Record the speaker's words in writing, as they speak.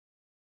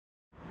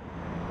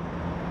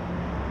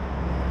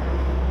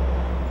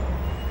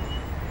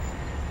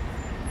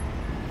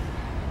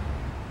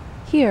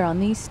Here on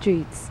these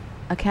streets,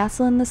 a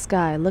castle in the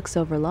sky looks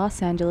over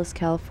Los Angeles,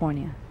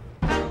 California.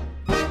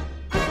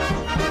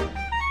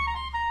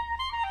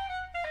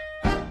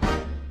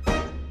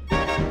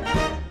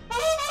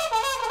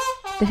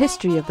 The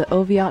history of the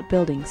Oviatt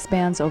Building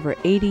spans over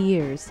 80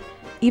 years,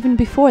 even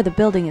before the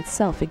building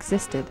itself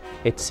existed.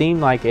 It seemed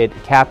like it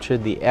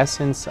captured the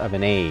essence of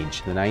an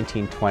age, the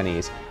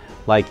 1920s,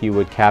 like you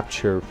would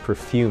capture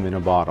perfume in a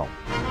bottle.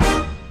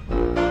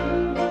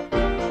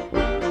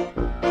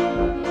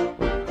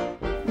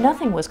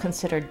 Nothing was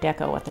considered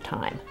deco at the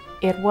time.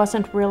 It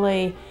wasn't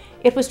really,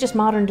 it was just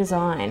modern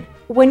design.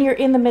 When you're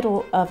in the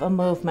middle of a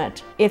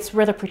movement, it's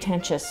rather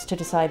pretentious to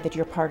decide that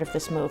you're part of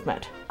this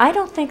movement. I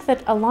don't think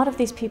that a lot of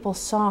these people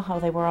saw how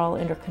they were all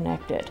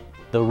interconnected.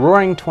 The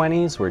Roaring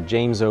 '20s were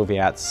James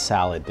Oviatt's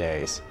salad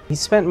days. He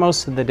spent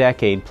most of the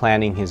decade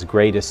planning his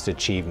greatest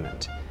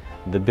achievement,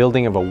 the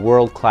building of a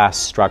world-class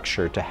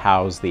structure to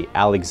house the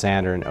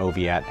Alexander and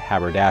Oviatt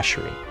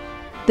haberdashery.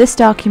 This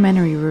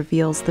documentary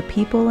reveals the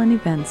people and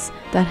events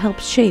that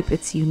helped shape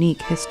its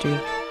unique history.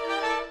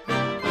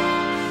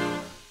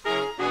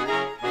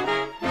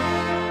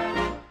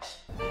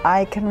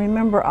 I can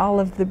remember all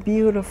of the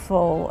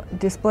beautiful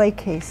display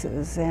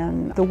cases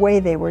and the way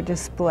they were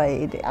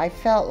displayed. I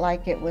felt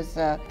like it was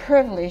a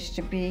privilege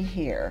to be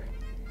here.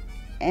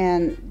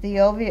 And the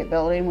Oviatt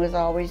Building was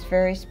always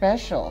very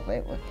special.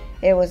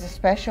 It was a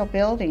special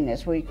building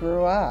as we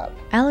grew up.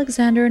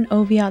 Alexander and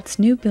Oviatt's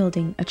new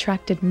building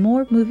attracted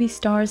more movie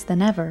stars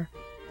than ever,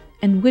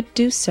 and would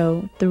do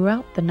so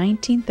throughout the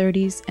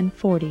 1930s and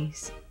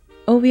 40s.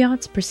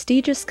 Oviatt's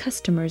prestigious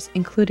customers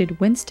included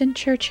Winston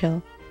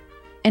Churchill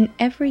and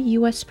every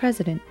U.S.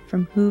 president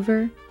from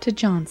Hoover to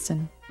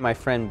Johnson. My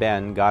friend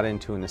Ben got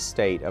into an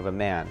estate of a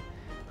man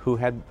who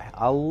had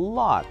a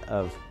lot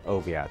of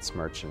Oviatt's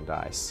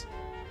merchandise.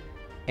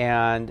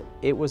 And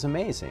it was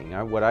amazing.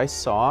 What I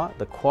saw,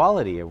 the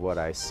quality of what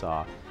I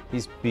saw,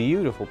 these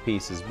beautiful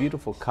pieces,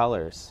 beautiful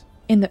colors.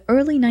 In the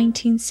early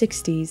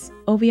 1960s,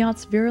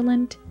 Oviatt's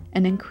virulent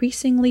and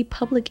increasingly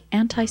public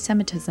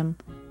anti-Semitism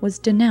was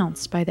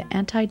denounced by the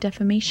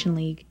Anti-Defamation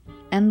League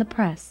and the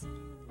press,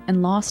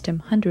 and lost him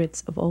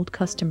hundreds of old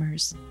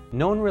customers.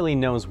 No one really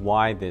knows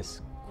why this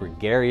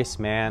gregarious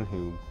man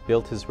who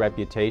built his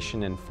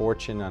reputation and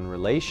fortune on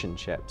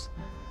relationships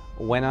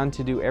went on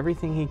to do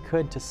everything he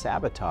could to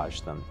sabotage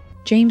them.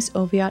 James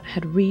Oviatt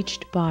had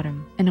reached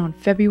bottom, and on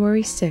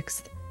February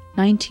 6,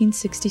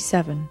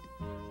 1967,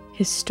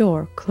 his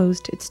store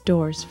closed its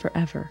doors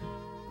forever.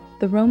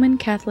 The Roman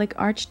Catholic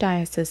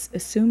Archdiocese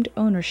assumed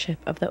ownership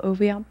of the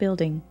Oviatt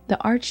Building. The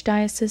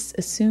Archdiocese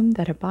assumed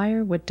that a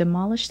buyer would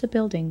demolish the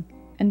building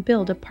and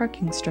build a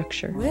parking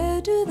structure.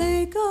 Where do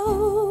they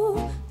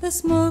go? The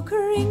smoke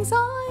rings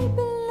eye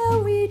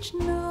below each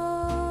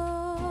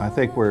night. I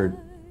think we're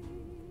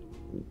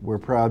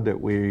proud that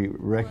we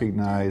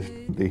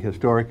recognized the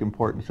historic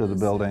importance of the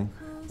building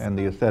and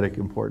the aesthetic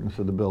importance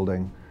of the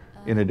building,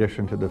 in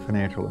addition to the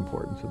financial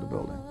importance of the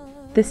building.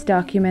 This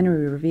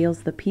documentary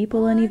reveals the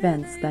people and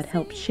events that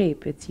helped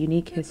shape its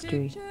unique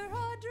history.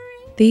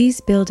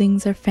 These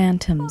buildings are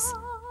phantoms,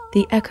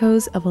 the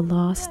echoes of a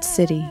lost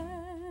city.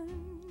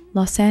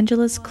 Los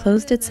Angeles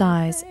closed its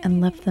eyes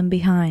and left them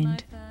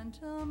behind.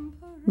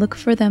 Look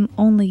for them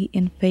only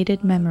in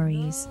faded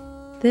memories.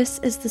 This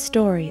is the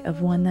story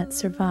of one that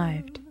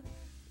survived.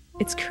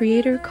 Its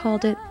creator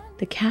called it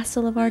the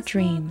castle of our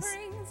dreams,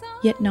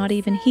 yet not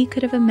even he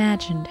could have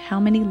imagined how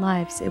many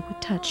lives it would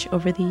touch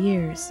over the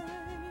years.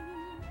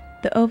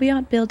 The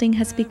Oviatt Building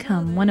has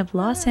become one of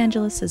Los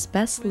Angeles'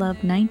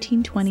 best-loved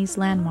 1920s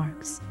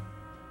landmarks,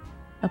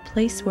 a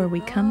place where we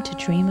come to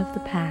dream of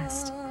the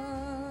past.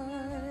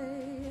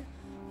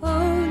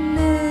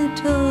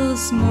 Little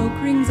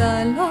smoke rings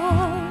I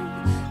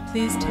love,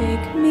 please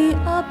take me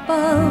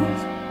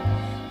above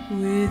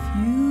with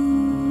you.